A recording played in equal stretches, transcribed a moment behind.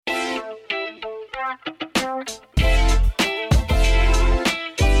Hey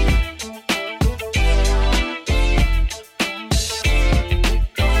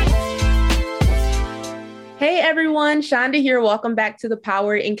everyone, Shonda here. Welcome back to the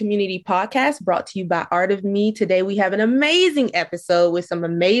Power in Community podcast brought to you by Art of Me. Today we have an amazing episode with some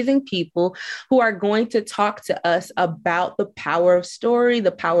amazing people who are going to talk to us about the power of story,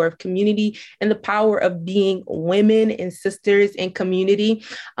 the power of community, and the power of being women and sisters in community.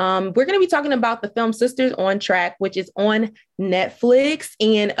 We're going to be talking about the film Sisters on Track, which is on Netflix,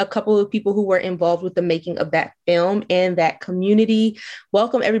 and a couple of people who were involved with the making of that film and that community.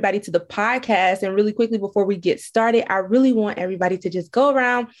 Welcome everybody to the podcast. And really quickly before we get started, I really want everybody to just go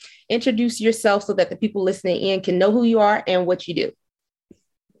around, introduce yourself so that the people listening in can know who you are and what you do.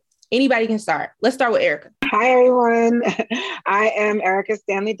 Anybody can start. Let's start with Erica. Hi, everyone. I am Erica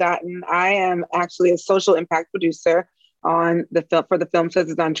Stanley Dotton. I am actually a social impact producer on the film for the film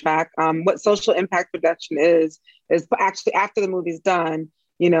Sisters on Track. What social impact production is actually after the movie's done,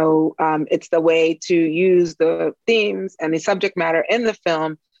 it's the way to use the themes and the subject matter in the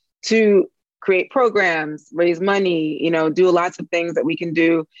film to create programs, raise money, do lots of things that we can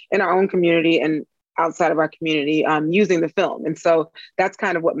do in our own community and outside of our community using the film. And so that's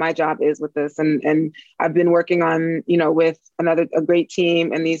kind of what my job is with this. And I've been working on, with a great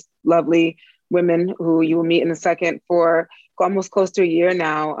team and these lovely women who you will meet in a second for almost close to a year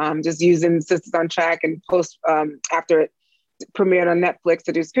now, just using Sisters on Track and post after it premiered on Netflix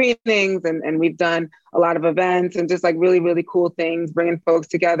to do screenings. And we've done a lot of events and just like really, really cool things, bringing folks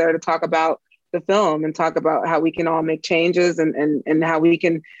together to talk about the film and talk about how we can all make changes and how we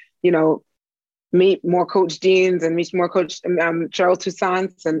can, meet more Coach Deans and meet more Coach Cheryl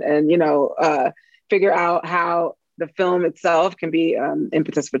Toussaint's and figure out how the film itself can be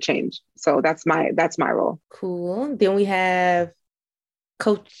impetus for change. So that's my role. Cool. Then we have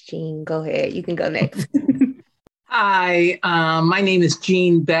Coach Jean. Go ahead. You can go next. Hi, my name is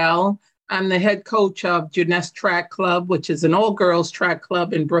Jean Bell. I'm the head coach of Jeunesse Track Club, which is an all-girls track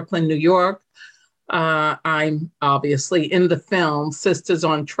club in Brooklyn, New York. I'm obviously in the film Sisters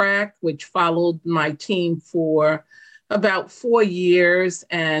on Track, which followed my team for about 4 years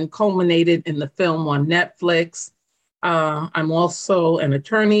and culminated in the film on Netflix. I'm also an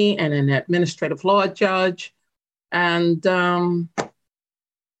attorney and an administrative law judge. And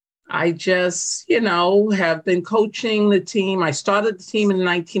I just, have been coaching the team. I started the team in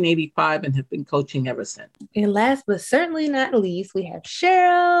 1985 and have been coaching ever since. And last but certainly not least, we have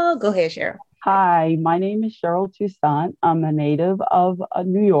Cheryl. Go ahead, Cheryl. Hi, my name is Cheryl Toussaint. I'm a native of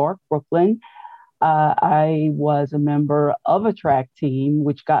New York, Brooklyn. I was a member of a track team,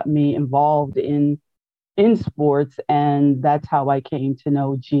 which got me involved in sports. And that's how I came to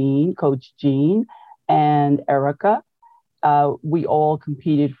know Jean, Coach Jean, and Erica. We all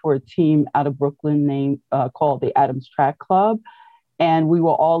competed for a team out of Brooklyn called the Adams Track Club. And we were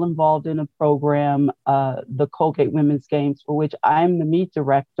all involved in a program, the Colgate Women's Games, for which I'm the meet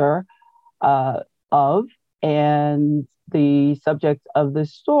director of. And the subject of the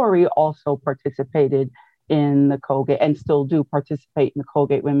story also participated in the Colgate and still do participate in the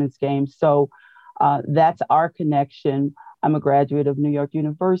Colgate Women's Games. So that's our connection. I'm a graduate of New York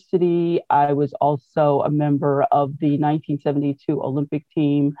University. I was also a member of the 1972 Olympic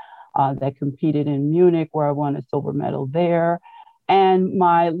team that competed in Munich, where I won a silver medal there. And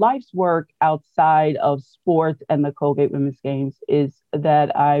my life's work outside of sports and the Colgate Women's Games is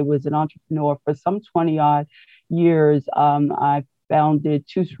that I was an entrepreneur for some 20 odd years. I founded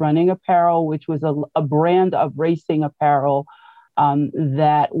Toos Running Apparel, which was a brand of racing apparel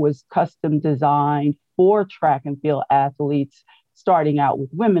that was custom designed for track and field athletes, starting out with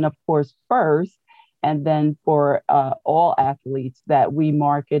women, of course, first, and then for all athletes that we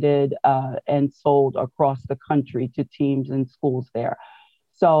marketed and sold across the country to teams and schools there.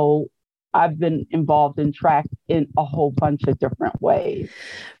 So I've been involved in track in a whole bunch of different ways.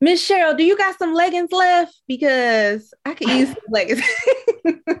 Miss Cheryl, do you got some leggings left? Because I could use some leggings.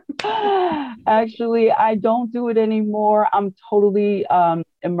 Actually, I don't do it anymore. I'm totally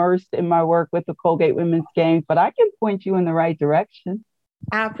immersed in my work with the Colgate Women's Games, but I can point you in the right direction.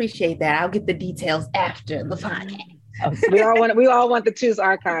 I appreciate that. I'll get the details after the podcast. Okay. We all want the Toos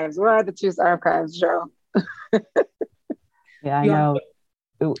archives. Where are the Toos archives, Cheryl? Yeah, I know.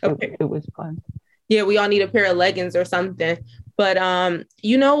 It was fun. Yeah, we all need a pair of leggings or something. But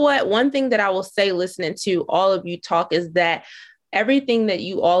you know what? One thing that I will say listening to all of you talk is that everything that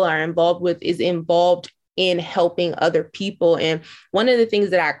you all are involved with is involved in helping other people. And one of the things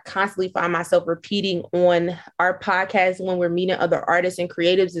that I constantly find myself repeating on our podcast when we're meeting other artists and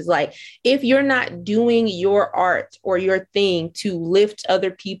creatives is like, if you're not doing your art or your thing to lift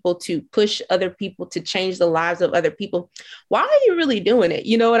other people, to push other people, to change the lives of other people, why are you really doing it?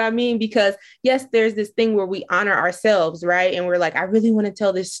 You know what I mean? Because yes, there's this thing where we honor ourselves, right? And we're like, I really want to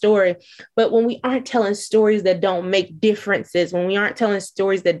tell this story. But when we aren't telling stories that don't make differences, when we aren't telling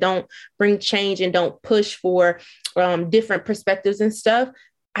stories that don't bring change and don't push for different perspectives and stuff,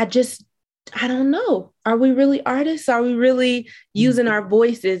 I don't know. Are we really artists? Are we really using our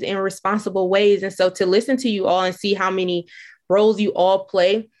voices in responsible ways? And so to listen to you all and see how many roles you all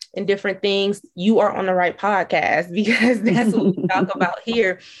play in different things, you are on the right podcast, because that's what we talk about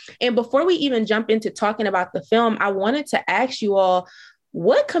here. And before we even jump into talking about the film, I wanted to ask you all,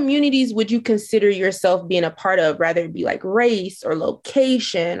 what communities would you consider yourself being a part of, rather it be like race or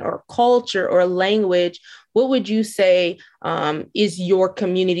location or culture or language? What would you say is your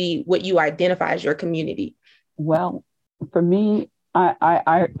community, what you identify as your community? Well, for me, I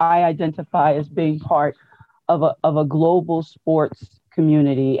identify as being part of a global sports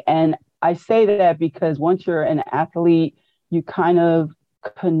community. And I say that because once you're an athlete, you kind of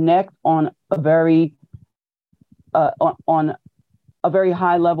connect on a very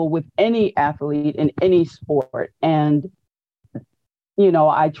high level with any athlete in any sport. And, you know,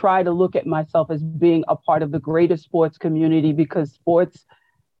 I try to look at myself as being a part of the greater sports community, because sports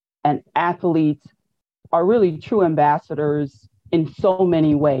and athletes are really true ambassadors in so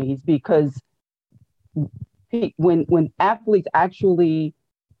many ways. Because when athletes actually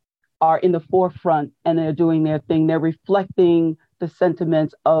are in the forefront and they're doing their thing, they're reflecting the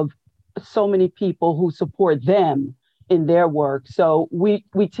sentiments of so many people who support them in their work. So we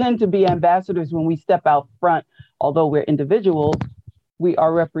tend to be ambassadors when we step out front. Although we're individuals, we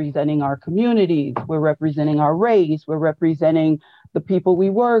are representing our communities, we're representing our race, we're representing the people we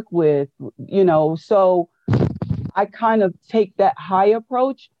work with, you know. So I kind of take that high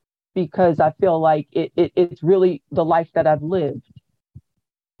approach because I feel like it's really the life that I've lived.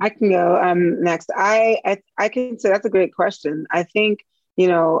 I can go next. I can say that's a great question. I think, you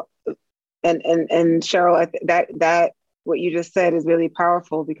know, and Cheryl, that what you just said is really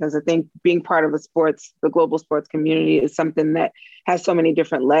powerful, because I think being part of the global sports community is something that has so many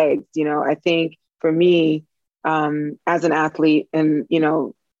different legs. You know, I think for me, as an athlete and, you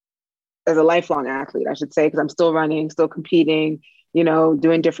know, as a lifelong athlete, I should say, because I'm still running, still competing, you know,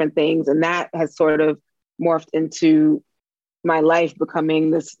 doing different things. And that has sort of morphed into my life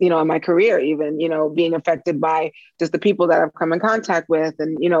becoming this, you know, in my career, even, you know, being affected by just the people that I've come in contact with.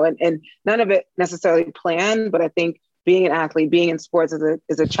 And, you know, and none of it necessarily planned, but I think being an athlete, being in sports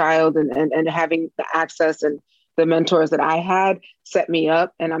as a child and having the access and the mentors that I had set me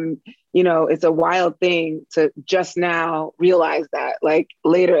up. And I'm, you know, it's a wild thing to just now realize that, like,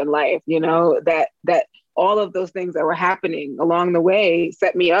 later in life, you know, that all of those things that were happening along the way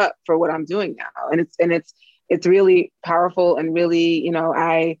set me up for what I'm doing now. And it's really powerful, and really, you know,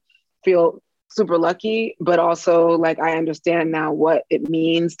 I feel super lucky, but also like I understand now what it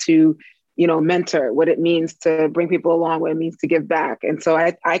means to, you know, mentor, what it means to bring people along, what it means to give back. And so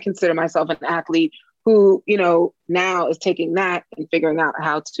I consider myself an athlete who, you know, now is taking that and figuring out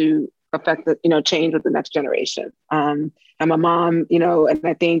how to affect the, you know, change with the next generation. I'm a mom, you know, and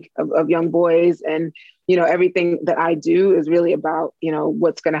I think of young boys, and, you know, everything that I do is really about, you know,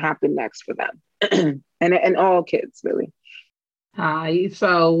 what's going to happen next for them. and all kids, really. Hi,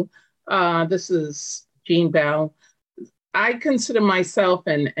 so this is Jean Bell. I consider myself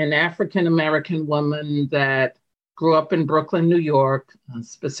an African-American woman that grew up in Brooklyn, New York,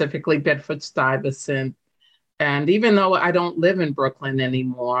 specifically Bedford-Stuyvesant. And even though I don't live in Brooklyn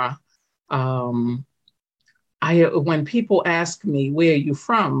anymore, when people ask me, where are you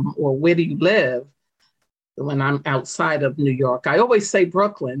from or where do you live? When I'm outside of New York, I always say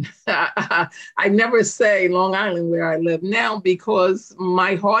Brooklyn. I never say Long Island, where I live now, because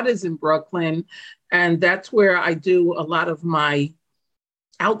my heart is in Brooklyn. And that's where I do a lot of my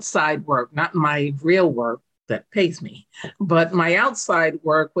outside work, not my real work that pays me, but my outside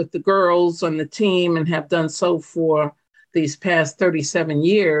work with the girls on the team, and have done so for these past 37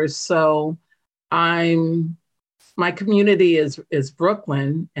 years. So my community is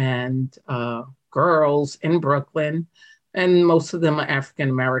Brooklyn, and girls in Brooklyn, and most of them are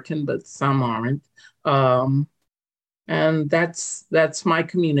African-American, but some aren't. And that's my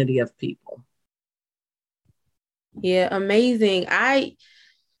community of people. Yeah, amazing.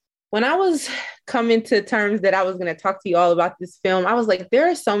 When I was coming to terms that I was going to talk to you all about this film, I was like, there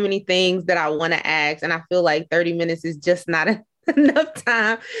are so many things that I want to ask. And I feel like 30 minutes is just not enough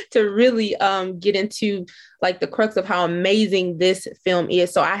time to really get into like the crux of how amazing this film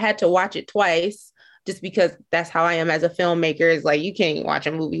is. So I had to watch it twice just because that's how I am as a filmmaker. Is like, you can't watch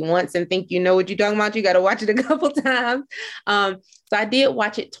a movie once and think you know what you're talking about. You got to watch it a couple times. So I did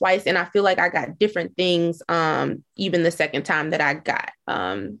watch it twice, and I feel like I got different things even the second time that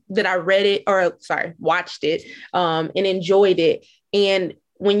I read it, or sorry, watched it and enjoyed it. And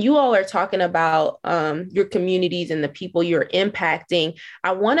when you all are talking about your communities and the people you're impacting,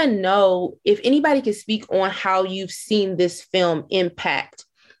 I want to know if anybody can speak on how you've seen this film impact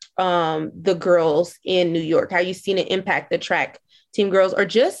the girls in New York, how you've seen it impact the track team girls, or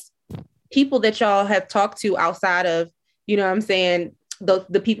just people that y'all have talked to outside of, you know what I'm saying,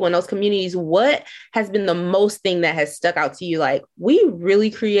 the people in those communities. What has been the most thing that has stuck out to you? Like, we really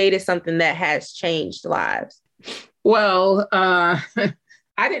created something that has changed lives. Well,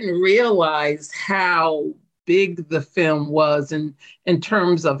 I didn't realize how big the film was in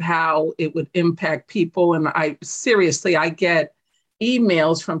terms of how it would impact people. And I get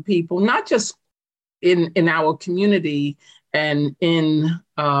emails from people, not just in our community and in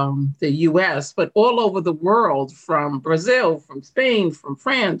the US, but all over the world, from Brazil, from Spain, from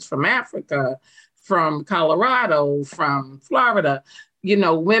France, from Africa, from Colorado, from Florida. You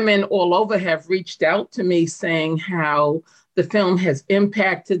know, women all over have reached out to me saying how the film has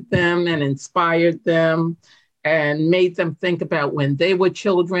impacted them and inspired them and made them think about when they were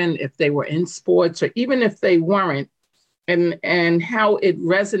children, if they were in sports, or even if they weren't, and how it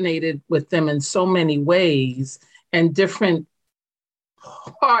resonated with them in so many ways, and different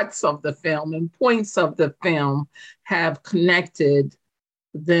parts of the film and points of the film have connected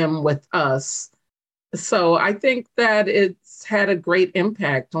them with us. So I think that it's had a great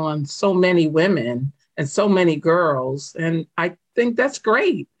impact on so many women and so many girls. And I think that's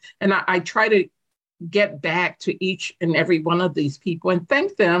great. And I try to get back to each and every one of these people and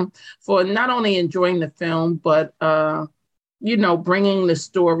thank them for not only enjoying the film, but, bringing the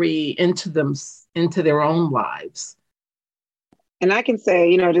story into their own lives. And I can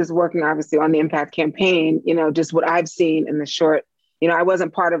say, just working obviously on the Impact campaign, just what I've seen in the short, I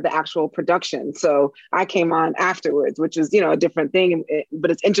wasn't part of the actual production. So I came on afterwards, which is, a different thing.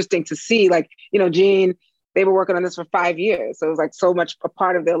 But it's interesting to see, like, Jean, they were working on this for 5 years. So it was like so much a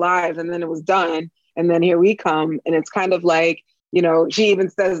part of their lives. And then it was done. And then here we come. And it's kind of like, she even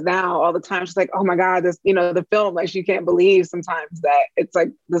says now all the time, she's like, oh my God, this, the film, like, she can't believe sometimes that it's like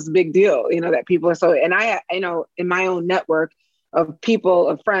this big deal, that people are so, and I in my own network of people,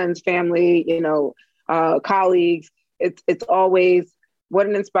 of friends, family, colleagues, it's always, what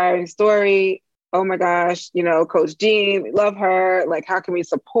an inspiring story. Oh my gosh, Coach Jean, we love her. Like, how can we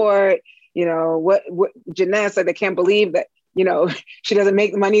support? What Jeunesse, like, I can't believe that, she doesn't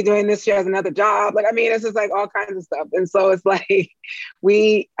make money doing this. She has another job. Like, I mean, it's just like all kinds of stuff. And so it's like,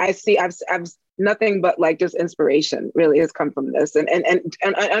 I've nothing but like just inspiration really has come from this, and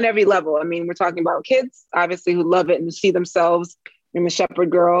on every level. I mean, we're talking about kids, obviously, who love it and see themselves in the Shepherd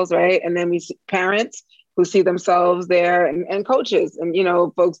Girls, right? And then we see parents who see themselves there, and coaches, and,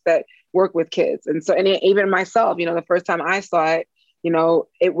 folks that work with kids. And so, and even myself, the first time I saw it,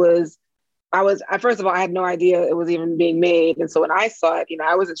 first of all, I had no idea it was even being made. And so when I saw it,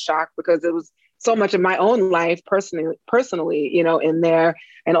 I was in shock because it was so much of my own life personally, in there,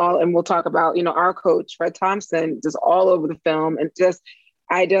 and we'll talk about, our coach, Fred Thompson, just all over the film. And so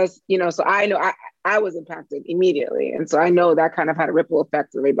I know I was impacted immediately. And so I know that kind of had a ripple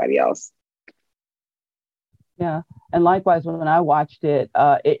effect to everybody else. Yeah. And likewise, when I watched it,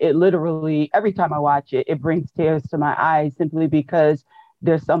 it literally, every time I watch it, it brings tears to my eyes, simply because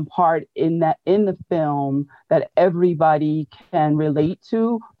there's some part in the film that everybody can relate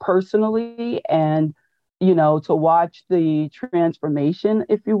to personally. And, to watch the transformation,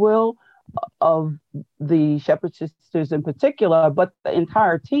 if you will, of the Shepherd sisters in particular, but the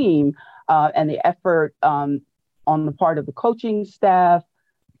entire team, and the effort on the part of the coaching staff,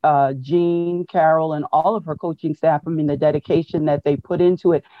 Jean, Carol, and all of her coaching staff. I mean, the dedication that they put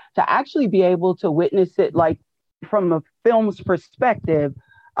into it, to actually be able to witness it, like, from a film's perspective,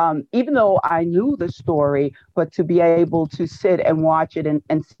 even though I knew the story, but to be able to sit and watch it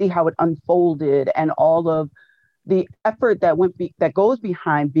and see how it unfolded, and all of the effort that goes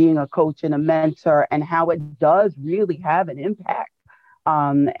behind being a coach and a mentor, and how it does really have an impact.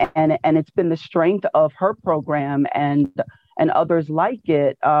 And it's been the strength of her program and others like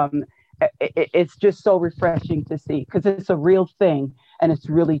it. It's just so refreshing to see, because it's a real thing and it's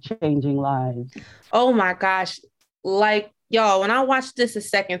really changing lives. Oh my gosh. Like Y'all, when I watched this a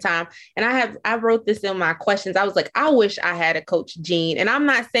second time, and I wrote this in my questions, I was like, I wish I had a Coach Jean. And I'm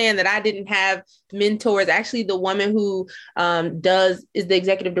not saying that I didn't have mentors. Actually, the woman who is the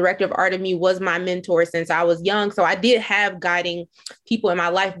executive director of Art of Me was my mentor since I was young. So I did have guiding people in my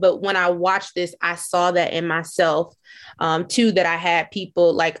life. But when I watched this, I saw that in myself. Too, that I had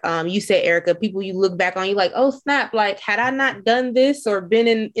people like you said, Erica, people you look back on, you like, oh snap, like had I not done this or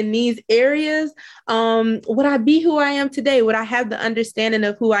been in these areas, would I be who I am today? Would I have the understanding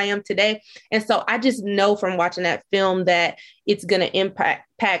of who I am today? And so I just know from watching that film that it's going to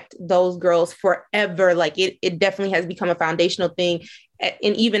impact those girls forever. Like it definitely has become a foundational thing.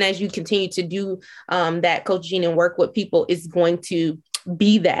 And even as you continue to do that, Coach Jean, and work with people, is going to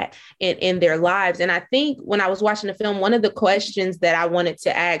be that in their lives. And I think when I was watching the film, one of the questions that I wanted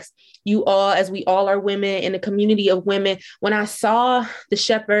to ask you all, as we all are women in the community of women, when I saw the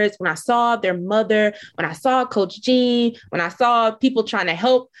Shepherds, when I saw their mother, when I saw Coach Jean, when I saw people trying to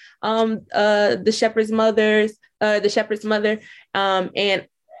help the Shepherd's mother, and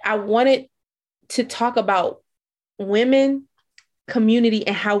I wanted to talk about women, community,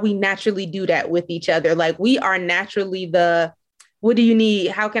 and how we naturally do that with each other. Like we are naturally what do you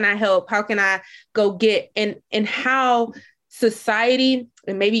need? How can I help? How can I go get? And how society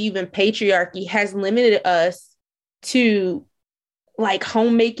and maybe even patriarchy has limited us to like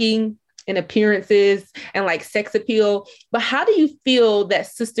homemaking and appearances and like sex appeal. But how do you feel that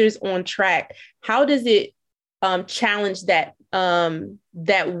Sisters on Track, how does it challenge that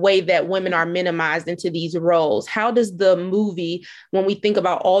way that women are minimized into these roles? How does the movie, when we think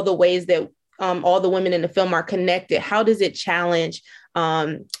about all the ways that all the women in the film are connected, how does it challenge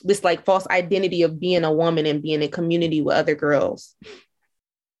this like false identity of being a woman and being in community with other girls?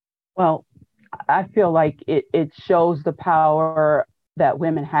 Well, I feel like it shows the power that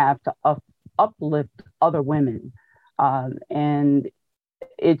women have to uplift other women. And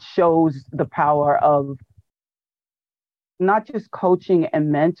it shows the power of not just coaching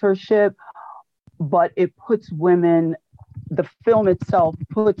and mentorship, but it puts women, the film itself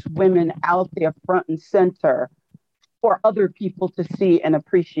puts women out there front and center for other people to see and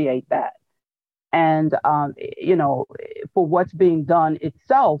appreciate that. And, for what's being done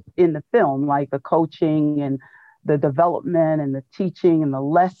itself in the film, like the coaching and the development and the teaching and the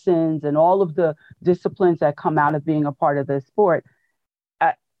lessons and all of the disciplines that come out of being a part of the sport.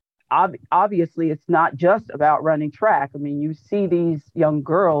 Obviously, it's not just about running track. I mean, you see these young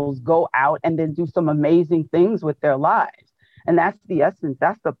girls go out and then do some amazing things with their lives. And that's the essence.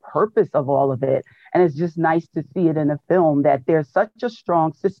 That's the purpose of all of it. And it's just nice to see it in a film that there's such a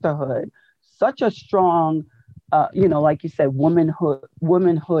strong sisterhood, such a strong, like you said,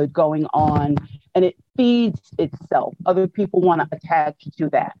 womanhood going on, and it feeds itself. Other people want to attach to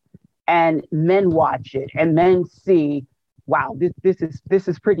that, and men watch it, and men see, wow, this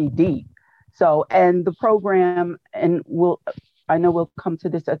is pretty deep. So, and the program, and I know we'll come to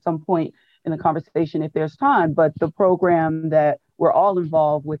this at some point in the conversation if there's time, but the program that we're all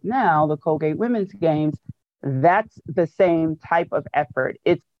involved with now, the Colgate Women's Games, that's the same type of effort.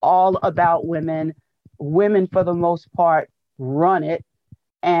 It's all about women. Women, for the most part, run it.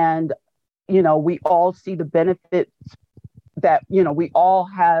 And, we all see the benefits that, we all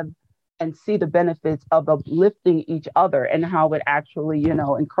have and see the benefits of uplifting each other and how it actually,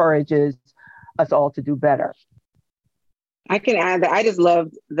 encourages us all to do better. I can add that I just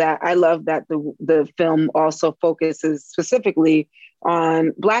loved that. I love that the film also focuses specifically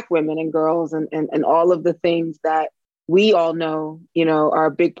on Black women and girls and all of the things that we all know, are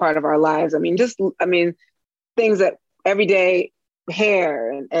a big part of our lives. Things that everyday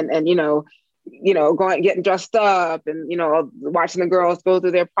hair and going, getting dressed up and, watching the girls go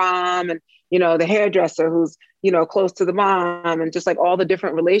through their prom and, the hairdresser who's, close to the mom, and just like all the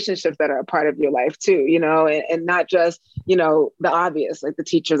different relationships that are a part of your life too, and not just, the obvious, like the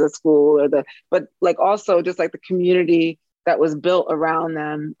teachers at school but like also just like the community that was built around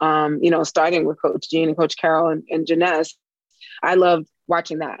them, starting with Coach Jean and Coach Carol and Jeunesse. I loved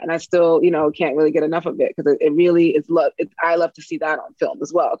watching that. And I still, can't really get enough of it because it really is I love to see that on film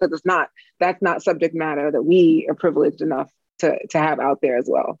as well, because that's not subject matter that we are privileged enough to have out there as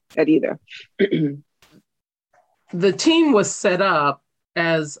well at either. The team was set up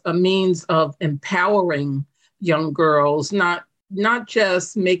as a means of empowering young girls, not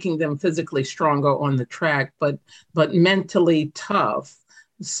just making them physically stronger on the track, but mentally tough,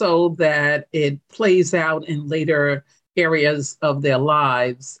 so that it plays out in later areas of their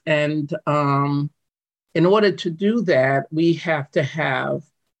lives. And in order to do that, we have to have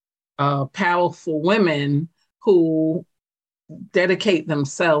powerful women who dedicate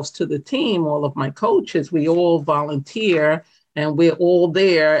themselves to the team. All of my coaches, we all volunteer, and we're all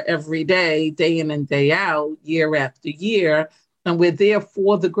there every day, day in and day out, year after year. And we're there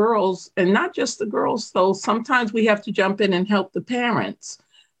for the girls, and not just the girls, though. Sometimes we have to jump in and help the parents,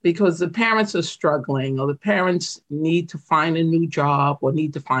 because the parents are struggling, or the parents need to find a new job, or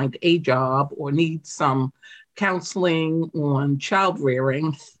need to find a job, or need some counseling on child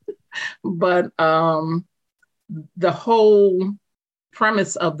rearing. But the whole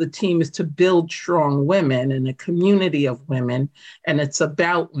premise of the team is to build strong women and a community of women, and it's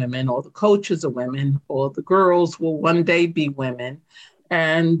about women, or the coaches are women, or the girls will one day be women,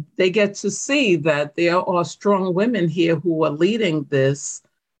 and they get to see that there are strong women here who are leading this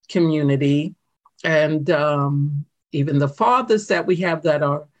community. And even the fathers that we have that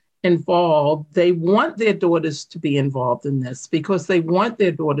are involved, they want their daughters to be involved in this, because they want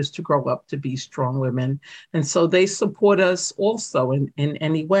their daughters to grow up to be strong women. And so they support us also in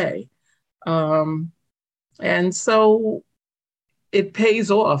any way. And so it pays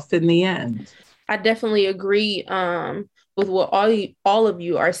off in the end. I definitely agree with what all of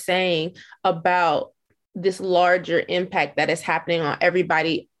you are saying about this larger impact that is happening on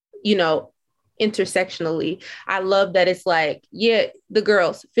everybody, intersectionally. I love that it's like, yeah, the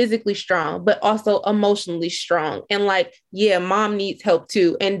girls physically strong, but also emotionally strong. And like, yeah, mom needs help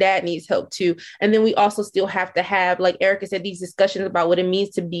too, and dad needs help too. And then we also still have to have, like Erica said, these discussions about what it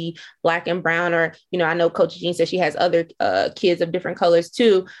means to be Black and brown, or, I know Coach Jean said she has other kids of different colors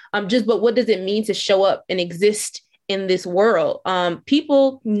too. But what does it mean to show up and exist in this world?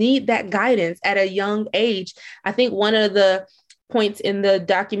 People need that guidance at a young age. I think one of the points in the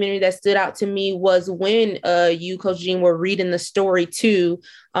documentary that stood out to me was when you, Coach Jean, were reading the story to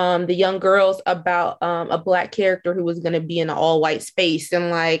the young girls about a Black character who was going to be in an all-white space, and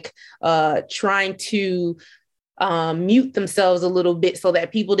like trying to mute themselves a little bit so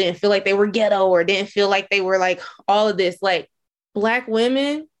that people didn't feel like they were ghetto, or didn't feel like they were like all of this. Like, Black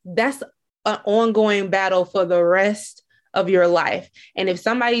women, that's an ongoing battle for the rest of your life. And if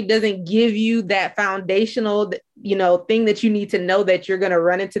somebody doesn't give you that foundational, thing that you need to know that you're going to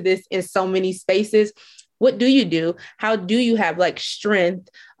run into this in so many spaces, what do you do? How do you have like strength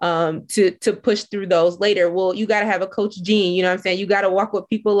to push through those later? Well, you got to have a Coach Jean, you know what I'm saying? You got to walk with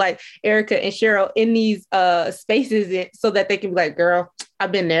people like Erica and Cheryl in these spaces so that they can be like, girl,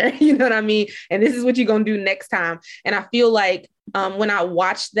 I've been there, you know what I mean? And this is what you're going to do next time. And I feel like when I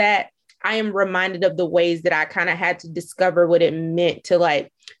watched that, I am reminded of the ways that I kind of had to discover what it meant to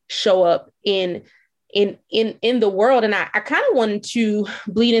like show up in the world. And I kind of wanted to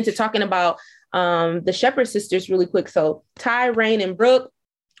bleed into talking about the Shepherd sisters really quick. So Ty, Rain, and Brooke,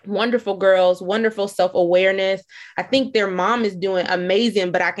 wonderful girls, wonderful self-awareness. I think their mom is doing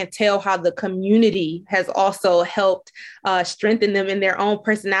amazing, but I can tell how the community has also helped strengthen them in their own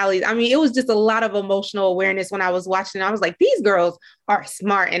personalities. I mean, it was just a lot of emotional awareness when I was watching. I was like, these girls are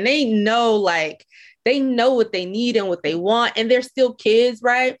smart, and they know what they need and what they want. And they're still kids,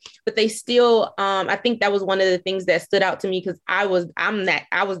 right? But they still, I think that was one of the things that stood out to me, because I was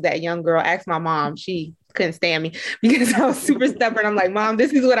that young girl. Asked my mom, she couldn't stand me because I was super stubborn. I'm like, Mom,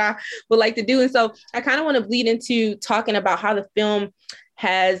 this is what I would like to do. And so I kind of want to bleed into talking about how the film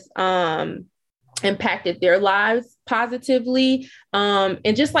has impacted their lives positively,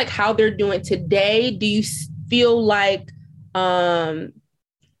 and just like how they're doing today. Do you feel like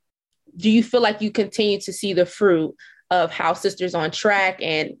you continue to see the fruit of how Sisters on Track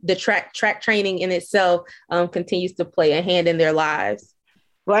and the track training in itself continues to play a hand in their lives?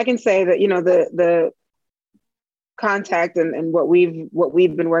 Well, I can say that, the contact and what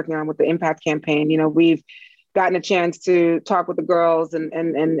we've been working on with the Impact campaign, we've gotten a chance to talk with the girls and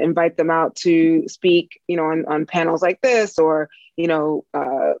invite them out to speak, on panels like this, or, go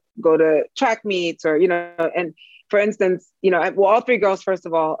to track meets, or, and for instance, all three girls, first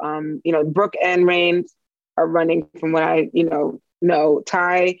of all, Brooke and Rain are running from what I, know.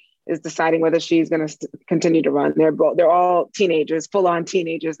 Ty is deciding whether she's going to continue to run. They're all teenagers, full on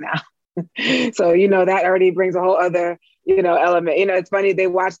teenagers now. So, that already brings a whole other, element. It's funny. They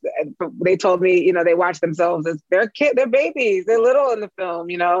told me, they watch themselves as they're babies. They're little in the film,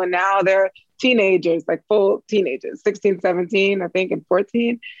 and now they're teenagers, like full teenagers, 16, 17, I think, and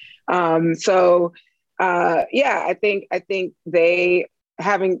 14. I think they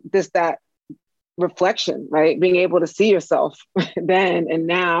having that reflection, right? Being able to see yourself then and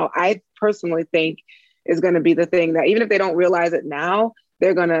now, I personally think is going to be the thing that even if they don't realize it now,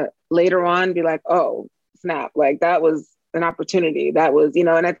 they're going to later on be like, oh, snap, like that was an opportunity. That was, and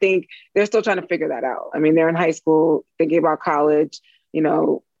I think they're still trying to figure that out. I mean, they're in high school, thinking about college,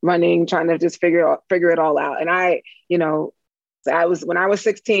 running, trying to just figure it all out. And I, So when I was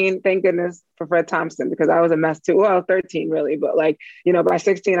 16, thank goodness for Fred Thompson, because I was a mess too. Well, 13 really, but like, by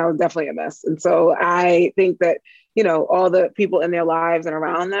 16, I was definitely a mess. And so I think that, all the people in their lives and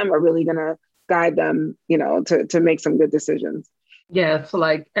around them are really going to guide them, to make some good decisions. Yes,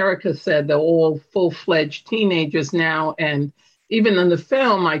 like Erica said, they're all full-fledged teenagers now. And even in the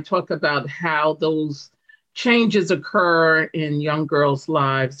film, I talk about how those changes occur in young girls'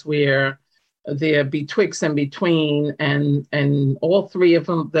 lives where they're betwixt and between, and all three of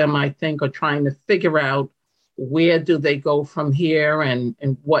them, I think, are trying to figure out where do they go from here, and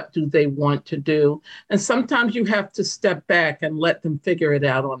what do they want to do. And sometimes you have to step back and let them figure it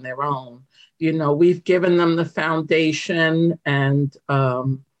out on their own. We've given them the foundation, and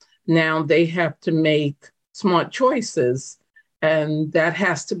now they have to make smart choices, and that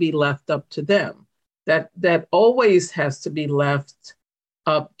has to be left up to them. That always has to be left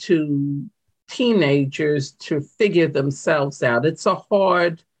up to teenagers to figure themselves out. It's a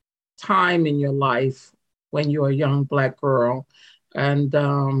hard time in your life when you're a young Black girl. And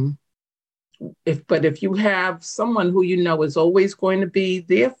if you have someone who is always going to be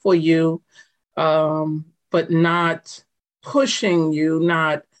there for you, but not pushing you,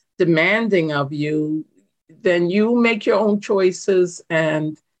 not demanding of you, then you make your own choices,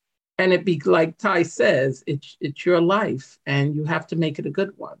 and it be like Ty says, it's your life, and you have to make it a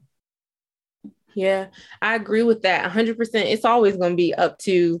good one. Yeah, I agree with that 100%. It's always going to be up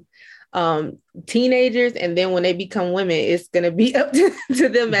to teenagers. And then when they become women, it's going to be up to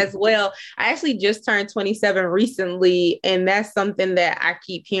them as well. I actually just turned 27 recently. And that's something that I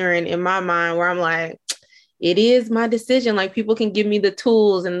keep hearing in my mind, where I'm like, it is my decision. Like, people can give me the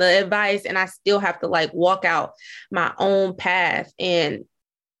tools and the advice, and I still have to like walk out my own path. And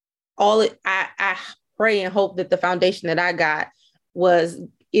I pray and hope that the foundation that I got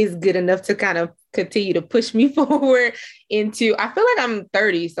is good enough to kind of continue to push me forward into, I feel like I'm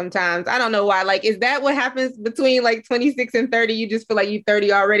 30 sometimes. I don't know why. Like, is that what happens between like 26 and 30? You just feel like you're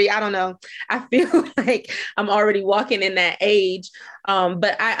 30 already? I don't know. I feel like I'm already walking in that age.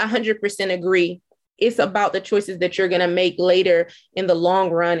 But I 100% agree. It's about the choices that you're going to make later in the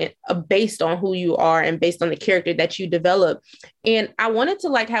long run, based on who you are and based on the character that you develop. And I wanted to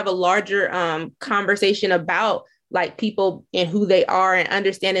like have a larger conversation about like people and who they are and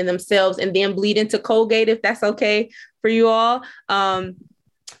understanding themselves, and then bleed into Colgate, if that's okay for you all.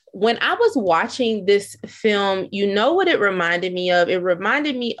 When I was watching this film, what it reminded me of? It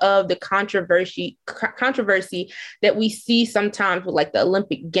reminded me of the controversy that we see sometimes with like the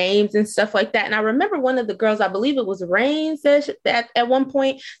Olympic Games and stuff like that. And I remember one of the girls, I believe it was Rain, said that at one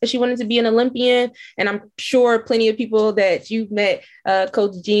point that she wanted to be an Olympian. And I'm sure plenty of people that you've met,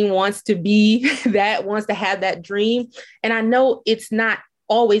 Coach Jean, wants to have that dream. And I know it's not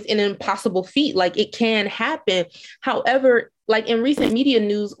always an impossible feat. Like, it can happen. However, like in recent media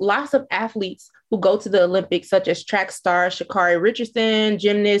news, lots of athletes who go to the Olympics, such as track star Sha'Carri Richardson,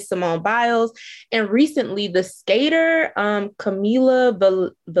 gymnast Simone Biles, and recently the skater Camila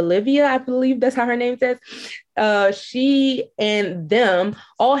Valdivia, I believe that's how her name says. She and them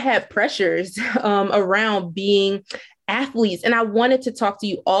all had pressures around being athletes. And I wanted to talk to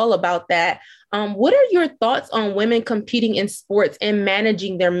you all about that. What are your thoughts on women competing in sports and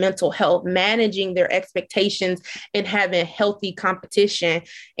managing their mental health, managing their expectations, and having healthy competition?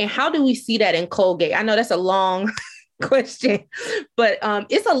 And how do we see that in Colgate? I know that's a long question, but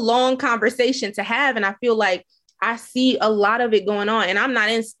it's a long conversation to have. And I feel like I see a lot of it going on, and I'm not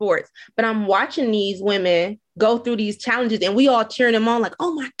in sports, but I'm watching these women go through these challenges, and we all cheering them on like,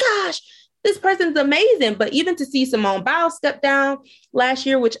 oh my gosh, this person's amazing. But even to see Simone Biles step down last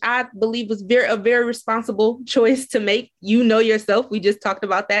year, which I believe was a very responsible choice to make. You know yourself. We just talked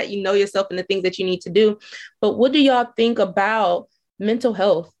about that. You know yourself and the things that you need to do. But what do y'all think about mental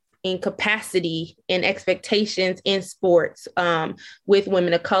health and capacity and expectations in sports with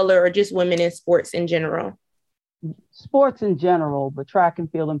women of color, or just women in sports in general? Sports in general, but track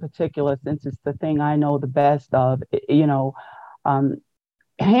and field in particular, since it's the thing I know the best of,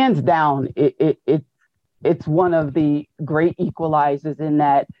 hands down, it's one of the great equalizers in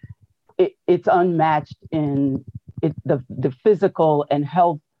that it's unmatched in the physical and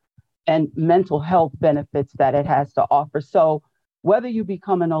health and mental health benefits that it has to offer. So whether you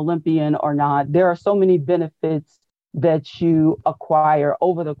become an Olympian or not, there are so many benefits that you acquire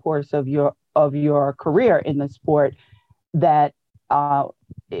over the course of your career in the sport that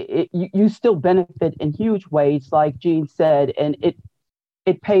you still benefit in huge ways, like Jean said, and it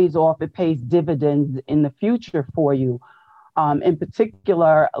pays off, it pays dividends in the future for you. In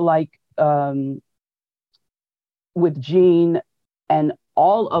particular, like with Jean and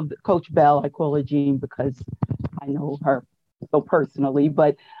all of Coach Bell, I call her Jean because I know her so personally,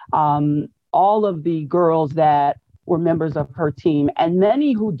 but all of the girls that were members of her team, and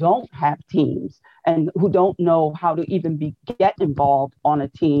many who don't have teams and who don't know how to even get involved on a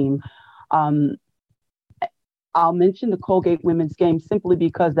team. I'll mention the Colgate Women's Games simply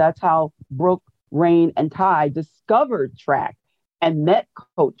because that's how Brooke, Rain, and Ty discovered track and met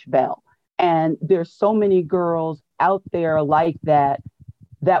Coach Bell. And there's so many girls out there like that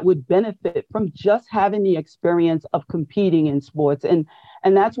would benefit from just having the experience of competing in sports. And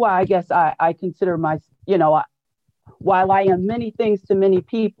that's why I guess I consider while I am many things to many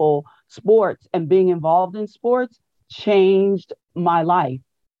people, sports and being involved in sports changed my life.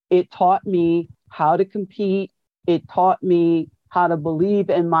 It taught me how to compete. It taught me how to believe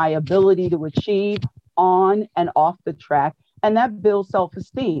in my ability to achieve on and off the track. And that builds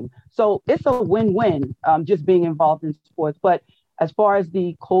self-esteem. So it's a win-win, just being involved in sports. But as far as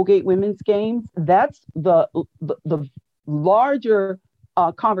the Colgate Women's Games, that's the larger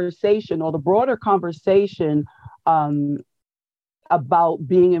conversation, or the broader conversation about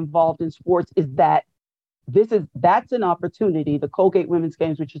being involved in sports, is that that's an opportunity. The Colgate Women's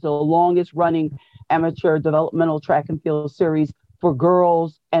Games, which is the longest running amateur developmental track and field series for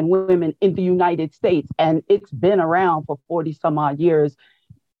girls and women in the United States, and it's been around for 40 some odd years,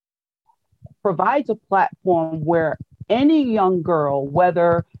 provides a platform where any young girl,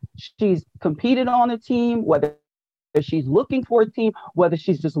 whether she's competed on a team, whether she's looking for a team, whether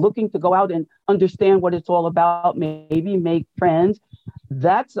she's just looking to go out and understand what it's all about, maybe make friends,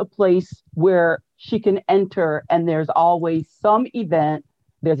 that's a place where she can enter. And there's always some event.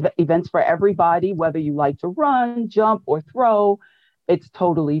 There's events for everybody, whether you like to run, jump, or throw. It's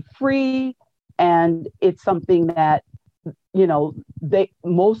totally free. And it's something that,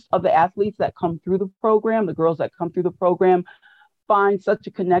 most of the athletes that come through the program, the girls that come through the program, find such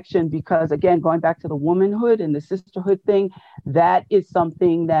a connection because, again, going back to the womanhood and the sisterhood thing, that is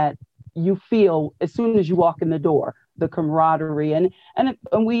something that you feel as soon as you walk in the door, the camaraderie. And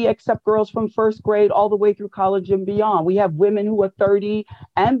we accept girls from first grade all the way through college and beyond. We have women who are 30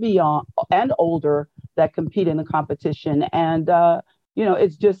 and beyond and older that compete in the competition. And,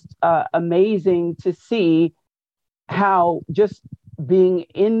 it's just amazing to see how just being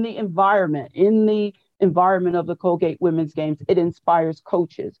in the environment of the Colgate Women's Games, it inspires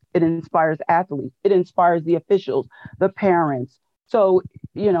coaches, it inspires athletes, it inspires the officials, the parents. So,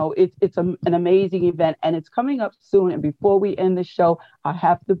 it's an amazing event, and it's coming up soon. And before we end the show, I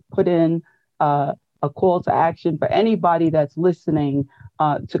have to put in a call to action for anybody that's listening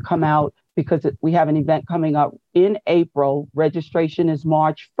to come out, because we have an event coming up in April. Registration is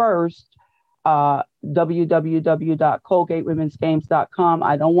March 1st. www.colgatewomensgames.com.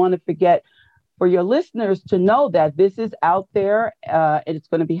 I don't want to forget for your listeners to know that this is out there, and it's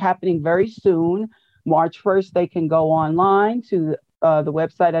going to be happening very soon. March 1st, they can go online to the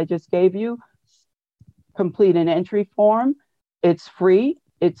website I just gave you, complete an entry form. It's free,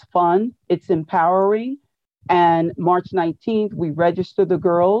 it's fun, it's empowering. And March 19th, we register the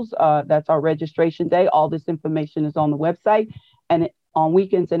girls. That's our registration day. All this information is on the website. And on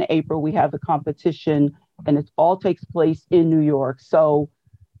weekends in April, we have the competition, and it all takes place in New York. So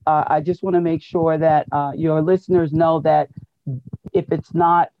I just want to make sure that your listeners know that if it's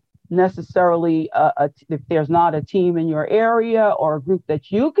not necessarily if there's not a team in your area or a group that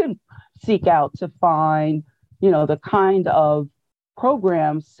you can seek out to find, the kind of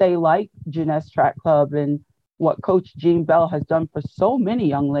programs, say like Jeunesse Track Club and what Coach Jean Bell has done for so many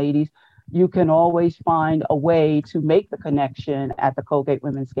young ladies, you can always find a way to make the connection at the Colgate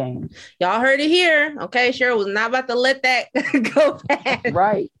Women's Games. Y'all heard it here. Okay, Cheryl was not about to let that go past.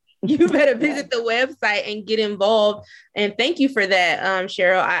 Right. You better visit the website and get involved. And thank you for that,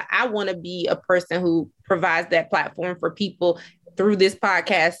 Cheryl. I want to be a person who provides that platform for people through this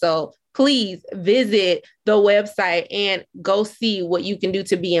podcast. So please visit the website and go see what you can do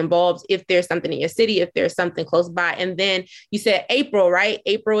to be involved if there's something in your city, if there's something close by. And then you said April, right?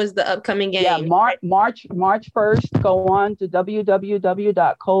 April is the upcoming game. Yeah, March 1st, go on to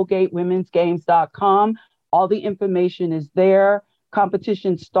www.colgatewomensgames.com. All the information is there.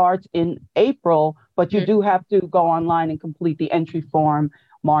 Competition starts in April, but you do have to go online and complete the entry form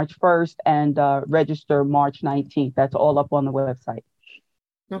March 1st and register March 19th. That's all up on the website.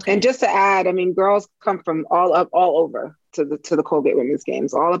 Okay. And just to add, girls come from all over to the Colgate Women's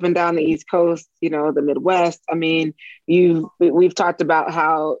Games, all up and down the East Coast, the Midwest. We've talked about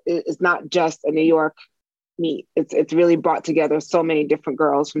how it's not just a New York meet. It's really brought together so many different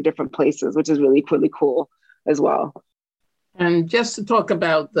girls from different places, which is really, really cool as well. And just to talk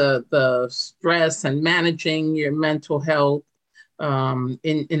about the stress and managing your mental health,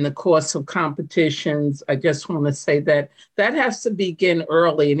 in the course of competitions. I just want to say that has to begin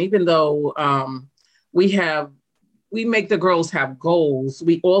early. And even though we make the girls have goals,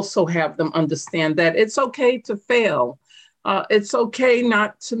 we also have them understand that it's okay to fail. It's okay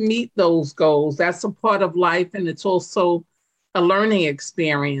not to meet those goals. That's a part of life, and it's also a learning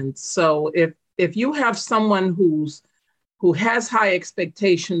experience. So if you have someone who has high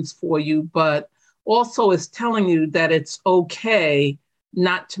expectations for you, but also is telling you that it's okay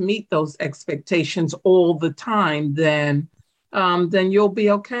not to meet those expectations all the time, then you'll be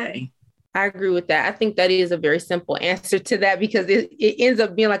okay. I agree with that. I think that is a very simple answer to that, because it ends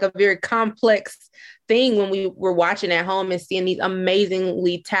up being like a very complex thing when we were watching at home and seeing these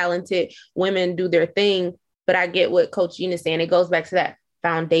amazingly talented women do their thing. But I get what Coach Jean is saying. It goes back to that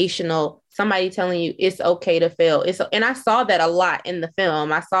foundational, somebody telling you it's okay to fail. And I saw that a lot in the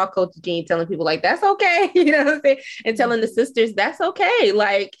film. I saw Coach Jean telling people like, that's okay. You know what I'm saying? And telling the sisters, that's okay.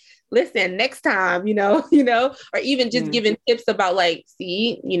 Like, listen, next time, or even just giving tips about like,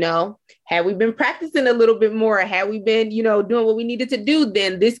 see, had we been practicing a little bit more, had we been, doing what we needed to do,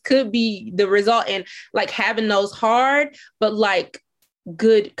 then this could be the result. And like having those hard, but like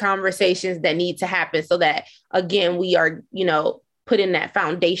good conversations that need to happen so that, again, we are, putting that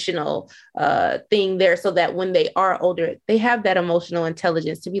foundational thing there so that when they are older, they have that emotional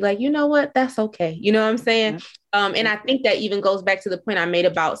intelligence to be like, you know what, that's okay. You know what I'm saying? And I think that even goes back to the point I made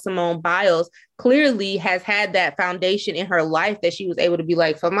about Simone Biles. Clearly has had that foundation in her life that she was able to be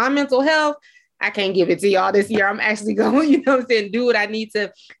like, for my mental health, I can't give it to y'all this year. I'm actually going, do what I need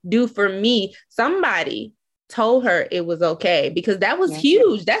to do for me. Somebody told her it was okay, because that was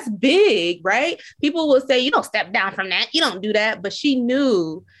huge. That's big, right? People will say, you don't step down from that. You don't do that. But she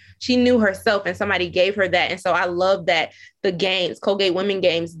knew herself, and somebody gave her that. And so I love that the games, Colgate Women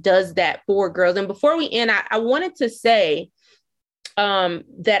Games, does that for girls. And before we end, I wanted to say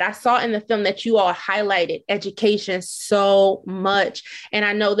that I saw in the film that you all highlighted education so much. And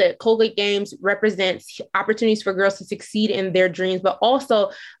I know that Colgate Games represents opportunities for girls to succeed in their dreams, but also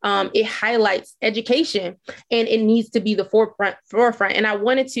it highlights education, and it needs to be the forefront. And I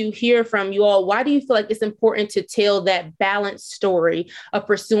wanted to hear from you all, why do you feel like it's important to tell that balanced story of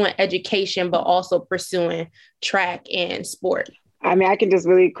pursuing education, but also pursuing track and sport? I mean, I can just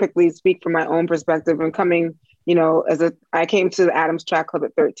really quickly speak from my own perspective and coming, I came to the Adams Track Club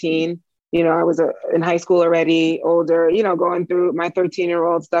at 13. I was in high school already, older, going through my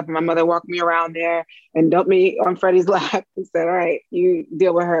 13-year-old stuff. And my mother walked me around there and dumped me on Freddie's lap and said, all right, you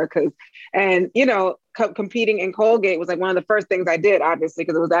deal with her. Competing in Colgate was like one of the first things I did, obviously,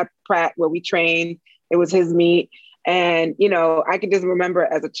 because it was at Pratt where we trained. It was his meet. And, I can just remember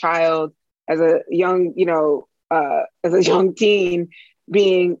as a child, as a young teen,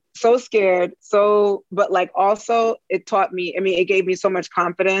 being so scared. But like also it taught me, it gave me so much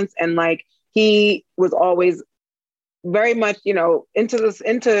confidence. And like, he was always very much,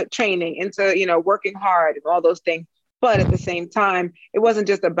 into training, into, working hard and all those things. But at the same time, it wasn't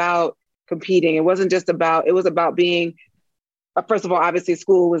just about competing. It was about being, first of all, obviously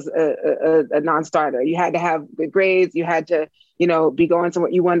school was a non-starter. You had to have good grades. You had to, be going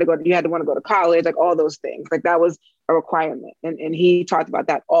somewhere you wanted to go. You had to want to go to college, like all those things. Like that was a requirement. And he talked about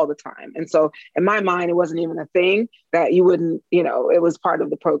that all the time. And so in my mind, it wasn't even a thing that you wouldn't, it was part of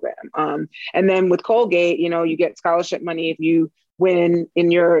the program. And then with Colgate, you get scholarship money if you win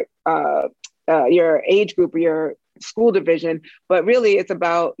in your age group or your school division. But really it's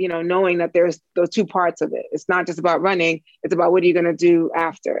about, knowing that there's those two parts of it. It's not just about running. It's about what are you going to do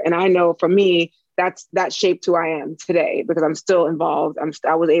after? And I know for me, that shaped who I am today, because I'm still involved.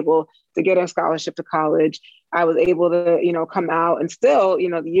 I was able to get a scholarship to college. I was able to, come out and still,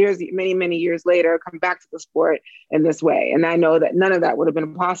 many, many years later, come back to the sport in this way. And I know that none of that would have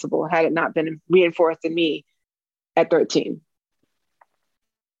been possible had it not been reinforced in me at 13.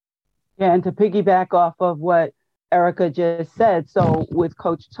 Yeah, and to piggyback off of what Erica just said, so with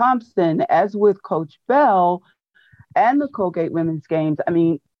Coach Thompson, as with Coach Bell and the Colgate Women's Games,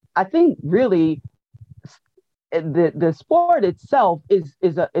 I think really the sport itself is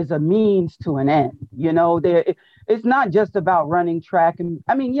a means to an end. It's not just about running track. And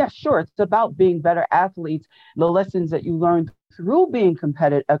sure, it's about being better athletes. The lessons that you learn through being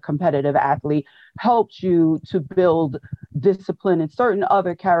a competitive athlete helps you to build discipline and certain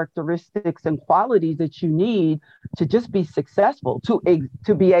other characteristics and qualities that you need to just be successful,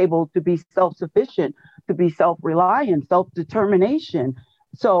 to be able to be self-sufficient, to be self-reliant, self-determination.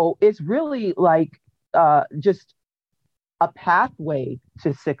 So it's really like just a pathway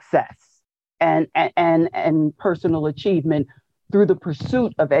to success and personal achievement through the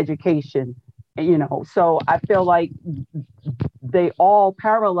pursuit of education So I feel like they all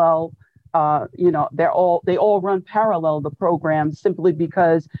parallel, they all run parallel, the program, simply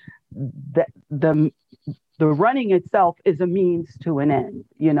because the running itself is a means to an end,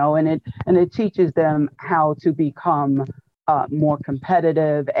 and it teaches them how to become more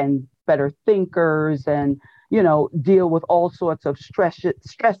competitive and better thinkers, and deal with all sorts of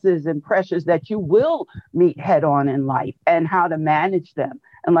stresses and pressures that you will meet head on in life, and how to manage them.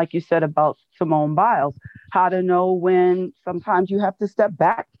 And like you said about Simone Biles, how to know when sometimes you have to step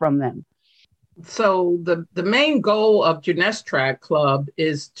back from them. So the main goal of Jeunesse Track Club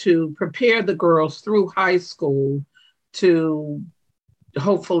is to prepare the girls through high school to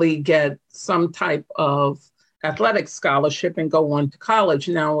hopefully get some type of athletic scholarship and go on to college.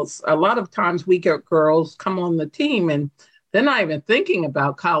 Now, a lot of times we get girls come on the team and they're not even thinking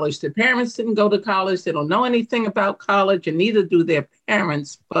about college. Their parents didn't go to college. They don't know anything about college, and neither do their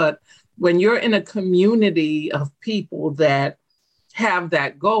parents. But when you're in a community of people that have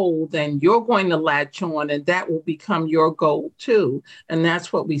that goal, then you're going to latch on, and that will become your goal too. And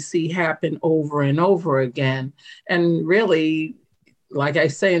that's what we see happen over and over again. And really, like I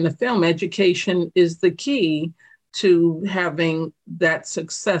say in the film, education is the key to having that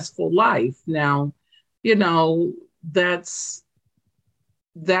successful life. Now, that's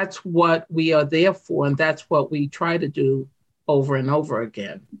what we are there for, and that's what we try to do over and over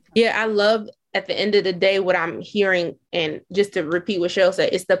again. Yeah, I love, at the end of the day, what I'm hearing, and just to repeat what Cheryl said,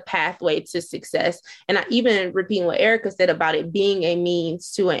 it's the pathway to success. And I even repeating what Erica said about it being a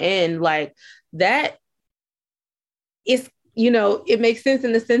means to an end, like that is, it makes sense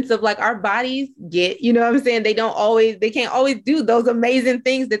in the sense of like our bodies get, what I'm saying? They can't always do those amazing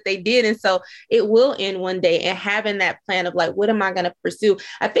things that they did. And so it will end one day, and having that plan of like, what am I going to pursue?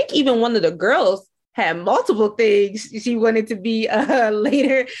 I think even one of the girls had multiple things she wanted to be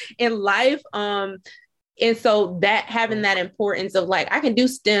later in life. And so that having that importance of like, I can do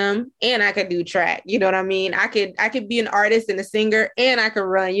STEM and I can do track, you know what I mean? I could be an artist and a singer and I could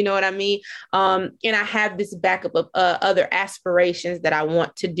run, you know what I mean? And I have this backup of other aspirations that I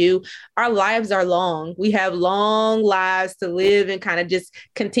want to do. Our lives are long. We have long lives to live and kind of just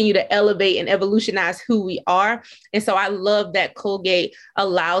continue to elevate and evolutionize who we are. And so I love that Colgate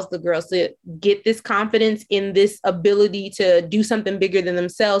allows the girls to get this confidence in this ability to do something bigger than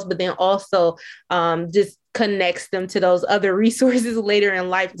themselves, but then also just connects them to those other resources later in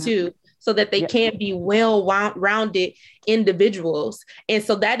life too, so that they can be well-rounded individuals. And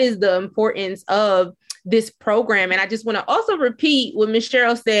so that is the importance of this program. And I just want to also repeat what Ms.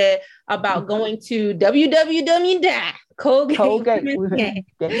 Cheryl said about going to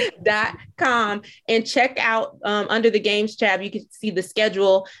www.colgatewomen'sgame.com and check out under the games tab. You can see the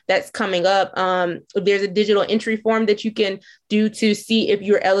schedule that's coming up. There's a digital entry form that you can do to see if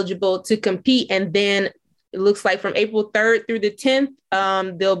you're eligible to compete. And then it looks like from April 3rd through the 10th,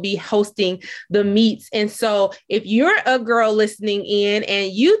 they'll be hosting the meets. And so if you're a girl listening in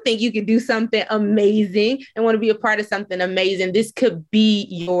and you think you can do something amazing and want to be a part of something amazing, this could be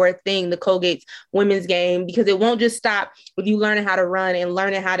your thing, the Colgate's Women's Game, because it won't just stop with you learning how to run and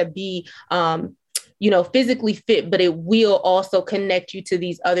learning how to be physically fit, but it will also connect you to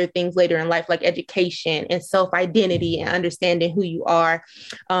these other things later in life, like education and self-identity and understanding who you are.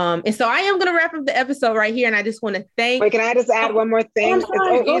 And so I am going to wrap up the episode right here. And I just want to thank. Wait, can I just add one more thing?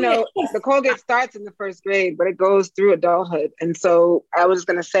 The Colgate starts in the first grade, but it goes through adulthood. And so I was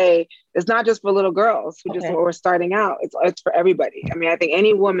going to say, it's not just for little girls who just were starting out. It's for everybody. I mean, I think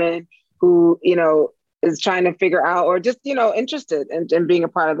any woman who, is trying to figure out, or just, interested in being a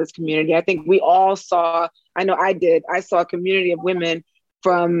part of this community. I think we all saw, I know I did, I saw a community of women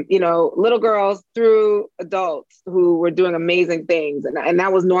from, little girls through adults who were doing amazing things. And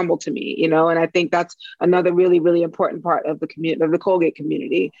that was normal to me, and I think that's another really, really important part of the community, of the Colgate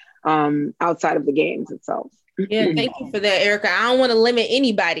community, outside of the games itself. Yeah, thank you for that, Erica. I don't want to limit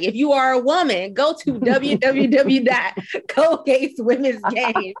anybody. If you are a woman, go to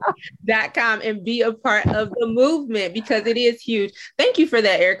www.colgateswomensgame.com and be a part of the movement, because it is huge. Thank you for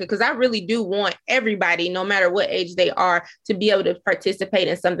that, Erica, because I really do want everybody, no matter what age they are, to be able to participate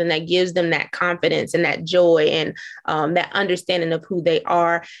in something that gives them that confidence and that joy and that understanding of who they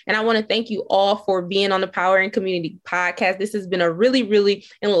are. And I want to thank you all for being on the Power in Community podcast. This has been a really, really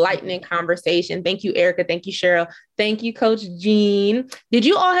enlightening conversation. Thank you, Erica. Thank you, Cheryl. Thank you, Coach Jean. Did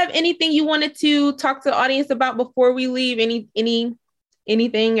you all have anything you wanted to talk to the audience about before we leave? Anything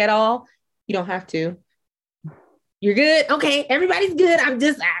at all? You don't have to. You're good. Okay, everybody's good. I'm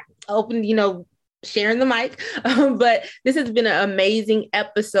just open, sharing the mic. But this has been an amazing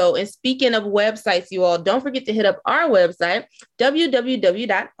episode. And speaking of websites, you all, don't forget to hit up our website,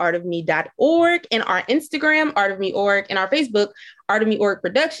 www.artofme.org, and our Instagram, artofme.org, and our Facebook, Art of Me Org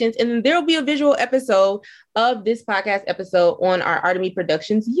Productions. And then there'll be a visual episode of this podcast episode on our Art of Me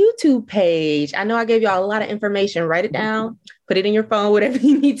Productions YouTube page. I know I gave y'all a lot of information. Write it down, put it in your phone, whatever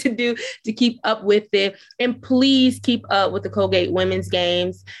you need to do to keep up with it. And please keep up with the Colgate Women's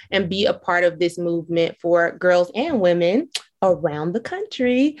Games and be a part of this movement for girls and women around the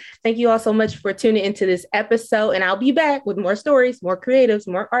country. Thank you all so much for tuning into this episode. And I'll be back with more stories, more creatives,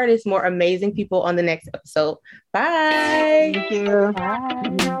 more artists, more amazing people on the next episode. Bye. Thank you.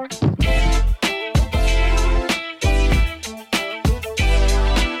 Bye.